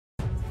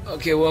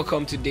Okay,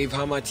 welcome to Dave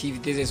Hammer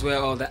TV. This is where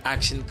all the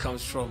action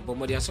comes from. But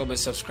more than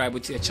subscribe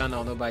to the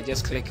channel no, by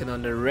just clicking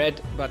on the red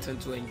button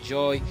to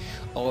enjoy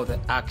all the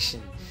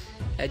action.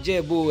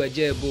 Ejebo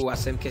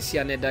asem kesi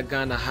aneda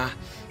Ghana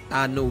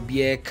ha no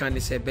bie kan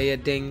se beye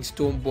den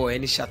Stonebouy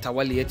any Shatter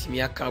Wale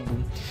etimi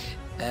akabum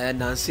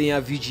nansen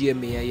ya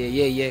VGM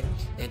ye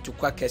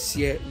entukwa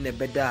kese ne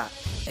beda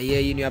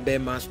eye yinu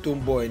abema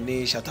Stonebouy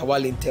ne Shatter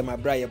Wale ntema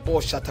bra ye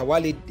boss Shatter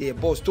Wale the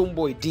boss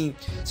Stonebouy din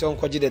so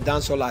onkoje the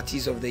dancehall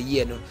artist of the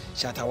year no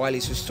Shatter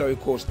Wale's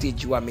historical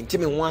stage wa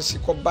mentime ho ase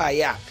ko ba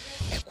ya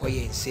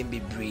ekoye nsem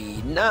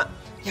bebre na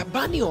ya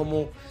bani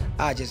omo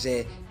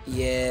ajese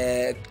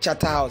yeah,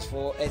 Chatterhouse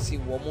for SC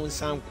woman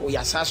sanko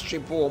ya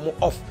strip woman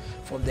off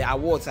from the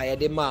awards I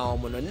had ma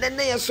omo no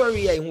nene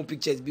sorry ya who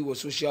pictures be with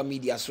social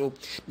media so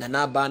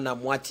na ba na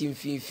mwati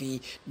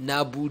mfinfi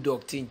na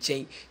bulldog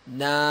tinchen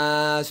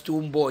na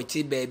Stonebouy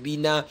ti baby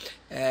na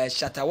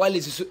Shatter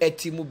Wale so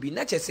etimu bi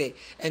na chese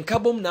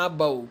enkabom na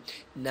aba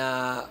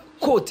na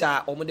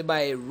quota omo de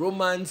by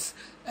Romans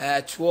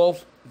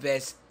 12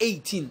 verse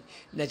 18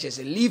 na just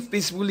live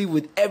peacefully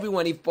with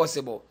everyone if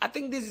possible. I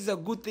think this is a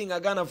good thing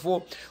Ghana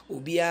for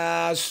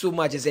obia so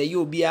much as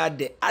you obia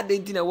the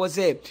identity was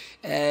say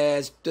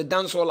to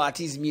dance all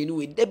artists me no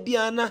de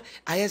biana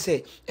I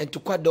say and to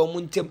kwada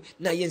omuntem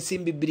na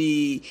yensim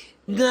bebre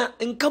na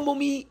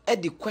nkamomi e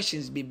the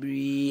questions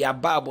bebre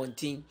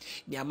ababontin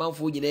ni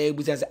amanfo nyina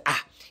ebusa say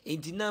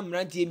enti na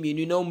mrantie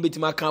mienu na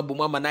ombetima kan bo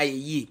mama na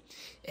ye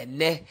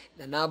enne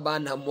na ba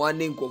na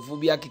moane nkofo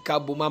bi akeka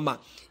bo mama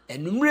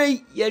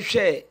enumre ye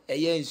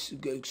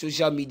hwe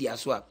social media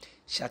so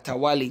Shatter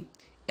Wale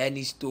and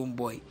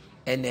Stonebouy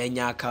and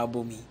enya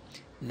akabomi.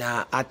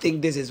 Now I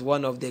think this is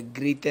one of the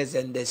greatest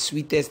and the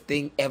sweetest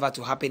thing ever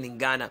to happen in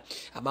Ghana.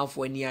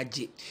 Amanfo ani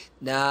age.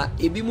 Na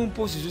ebi mu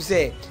post to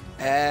say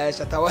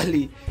Shatter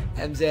Wale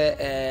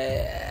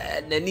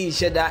say nani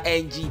sheda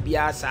NG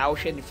bia sa o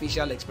hwe the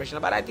facial expression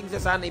but I think say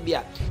sa na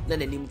bia na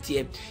nanim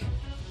tie.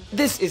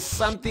 This is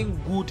something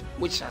good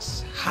which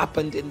has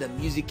happened in the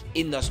music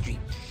industry.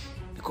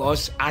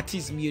 Because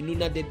artists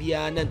mienuna de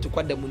bia na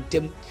ntokwa da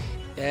muntem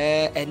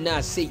and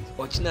na say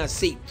or china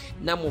say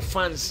na mo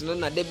fans no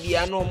na de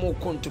bia no mo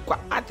kontokwa.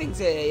 I think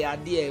say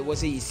idea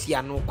was a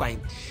sia no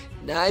kwan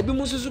na ebi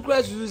mususu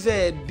kra susu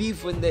say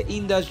beef in the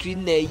industry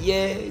na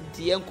ye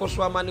tie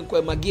nkoso amane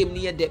ko ma game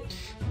ni ye de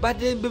but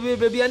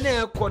baby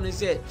na e ko no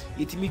say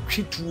yetimi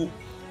twituo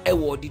e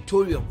wo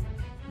auditorium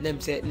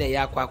nem say na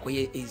ya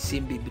akwakoye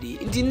ensem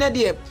bebre nti na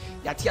de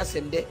yate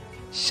asem de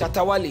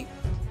Shatter Wale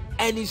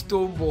any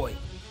Stonebouy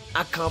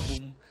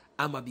akabum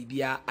ama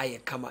bibia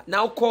ayekama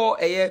now call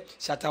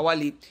Shatter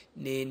Wale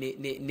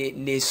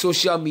ne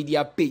social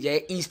media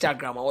page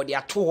Instagram or they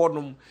are two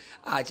honum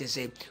just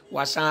say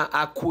wasan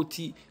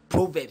akoti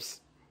proverbs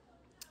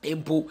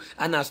empo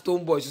and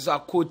Stonebouy so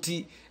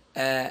akoti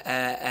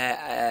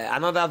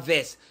another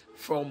verse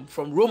from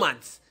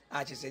Romans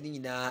just say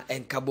na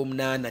enkabum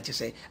na just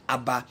say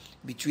aba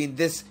between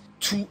this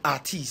two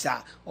artists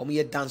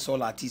omo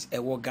dancehall artists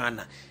ewo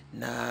Ghana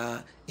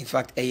na in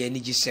fact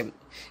nigisem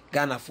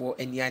Ghana for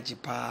any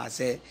pa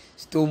say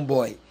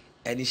Stonebouy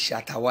and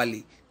Shatter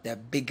Wale the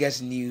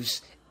biggest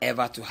news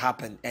ever to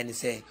happen and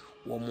say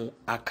womo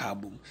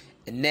akabum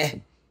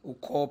ne we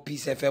call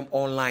Peace FM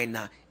online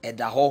na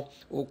edaho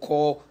we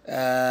call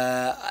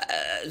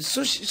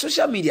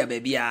social media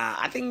baby.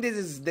 I think this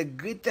is the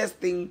greatest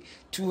thing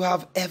to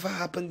have ever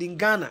happened in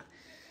Ghana.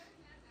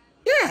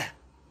 Yeah,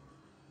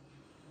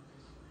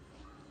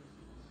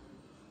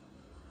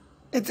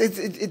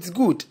 it's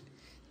good.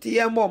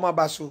 Tiamo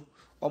mabaso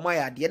o my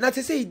idea. Na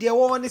to say there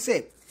one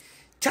say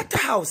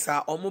Chatterhouse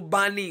omo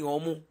banning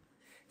omo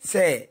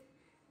say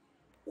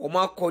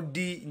oma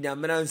kodi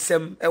nyamena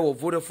nsem e wo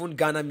Vodafone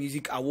Ghana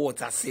Music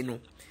Awards ase no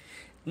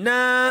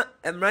na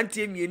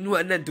emrantie mienu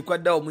ana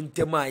ntukwada omo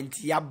ntema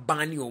nti ya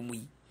banning omo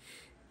yi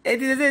e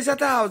dey say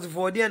Chatterhouse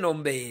for there no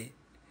mbe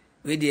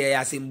we dey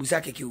ya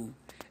sembusa keke u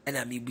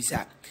na me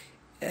busa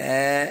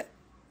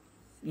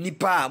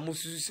nipa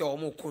mususu se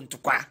omo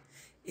kontukwa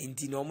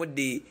enti no mo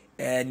de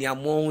ni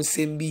amon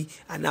sembi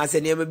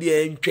anase niam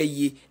bia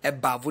ntwaye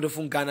eba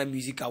Vodafone Ghana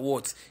Music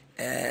Awards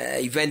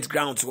event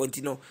grounds want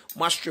you know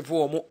must strip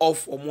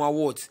off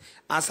awards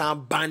as a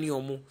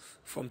ban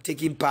from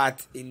taking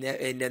part in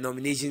the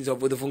nominations of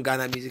Vodafone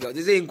Ghana Music Awards.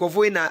 They say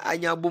nkofo na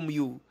anya bom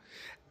you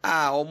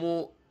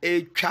omo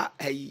etwa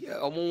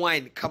omo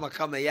wine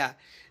kama ya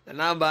na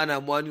namba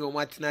na mwani omo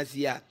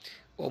atenasi ya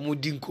omo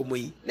di nkomo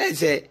yi na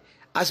say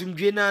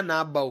asumdwe na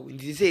abaw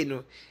ndi say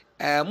no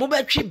mo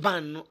betwe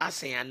ban no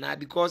asena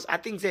because I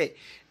think say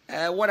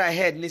what I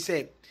heard they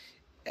say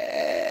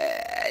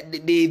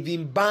they've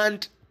been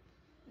banned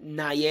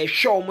na ye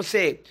show mo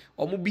say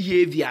omo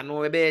behavior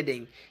no ebe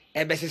den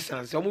ebe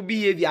sense omo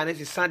behavior na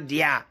se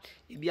dia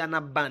e bia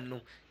na ban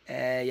no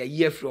ya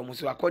year from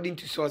so according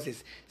to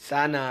sources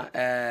sana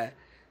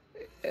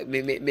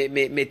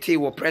me te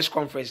wo press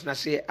conference na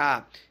say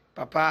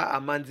papa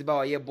Amanziba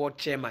or ye board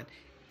chairman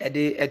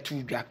de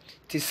etudwa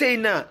to say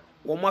na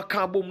wo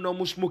maka bom na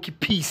mo smoky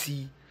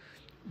PC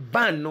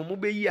ban no mo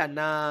be yi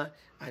ana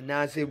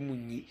anaasɛ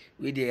munyi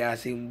we dey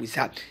asɛm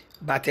busa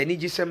but ani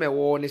gye sɛ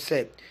mɛwɔ ne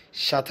sɛ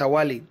Shatter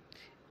Wale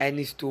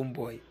any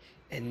Stonebouy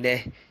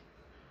ɛnɛ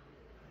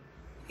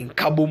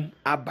nkabom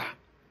aba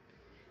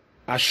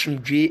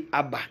asomdwe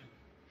aba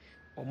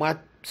ɔma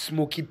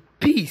smoky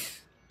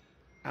peace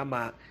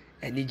ama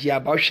anigye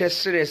aba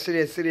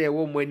hwɛ sere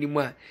wo mo anim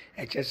a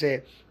ɛkyɛ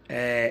sɛ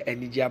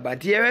anigye aba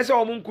nti yɛhwɛ sɛ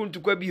ɔmo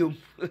nkontukwa biom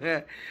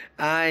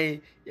ai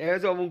yɛhwɛ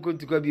sɛ ɔmo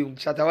nkontukwa biom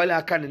Shatter Wale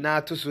aka ne na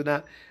ato so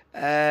na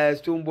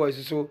Stonebouy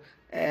so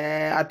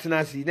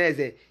atena si na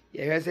ɛsɛ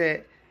yɛhwɛ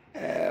sɛ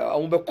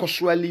ɔmo bɛkɔ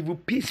so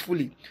live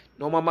peacefully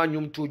na ɔmo ama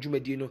nnwom to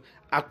dwumadi no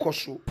akɔ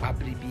so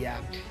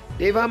abribia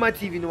Devama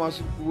TV no was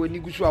when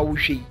you go to our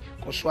show.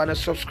 Cause wanna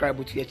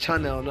subscribe to your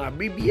channel no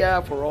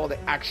abribia for all the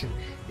action.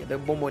 You be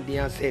bomb the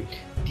answer.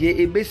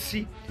 The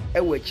ebesi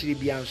ewe chiri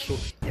bianso.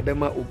 You be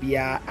ma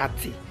obia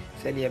ati.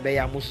 Send you be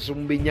ya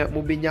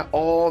mubenya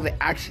all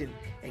the action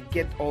and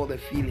get all the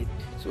feeling.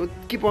 So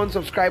keep on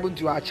subscribing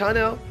to our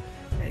channel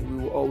and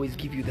we will always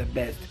give you the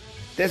best.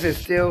 This is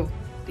still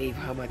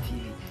Devama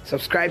TV.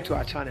 Subscribe to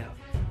our channel.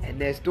 And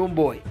there's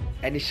Stonebouy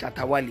and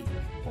Shatter Wale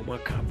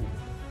Omakabu.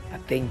 I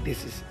think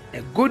this is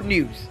a good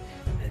news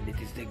and it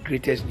is the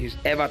greatest news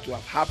ever to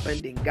have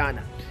happened in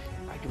Ghana.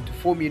 I come to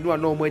form you know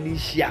no money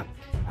share.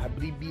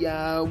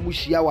 Abribia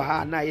mushia wa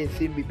ha na ye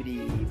same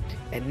bibiri.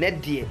 And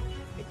net dear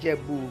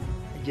ejebu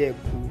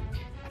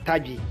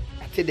ataji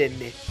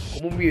atedenne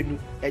omumienu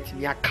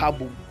etimi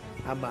akabo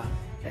ama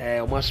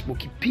omo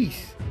smoky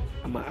peace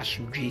ama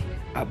asudwe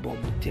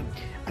abomutem.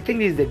 I think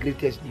this is the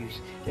greatest news.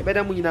 You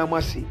better mu nyina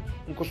amase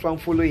nkoso an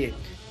follow ye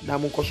na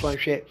mu nkoso an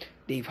hwe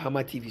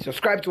Devama TV.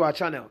 Subscribe to our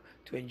channel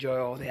to enjoy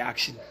all the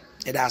action.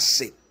 And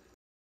that's it.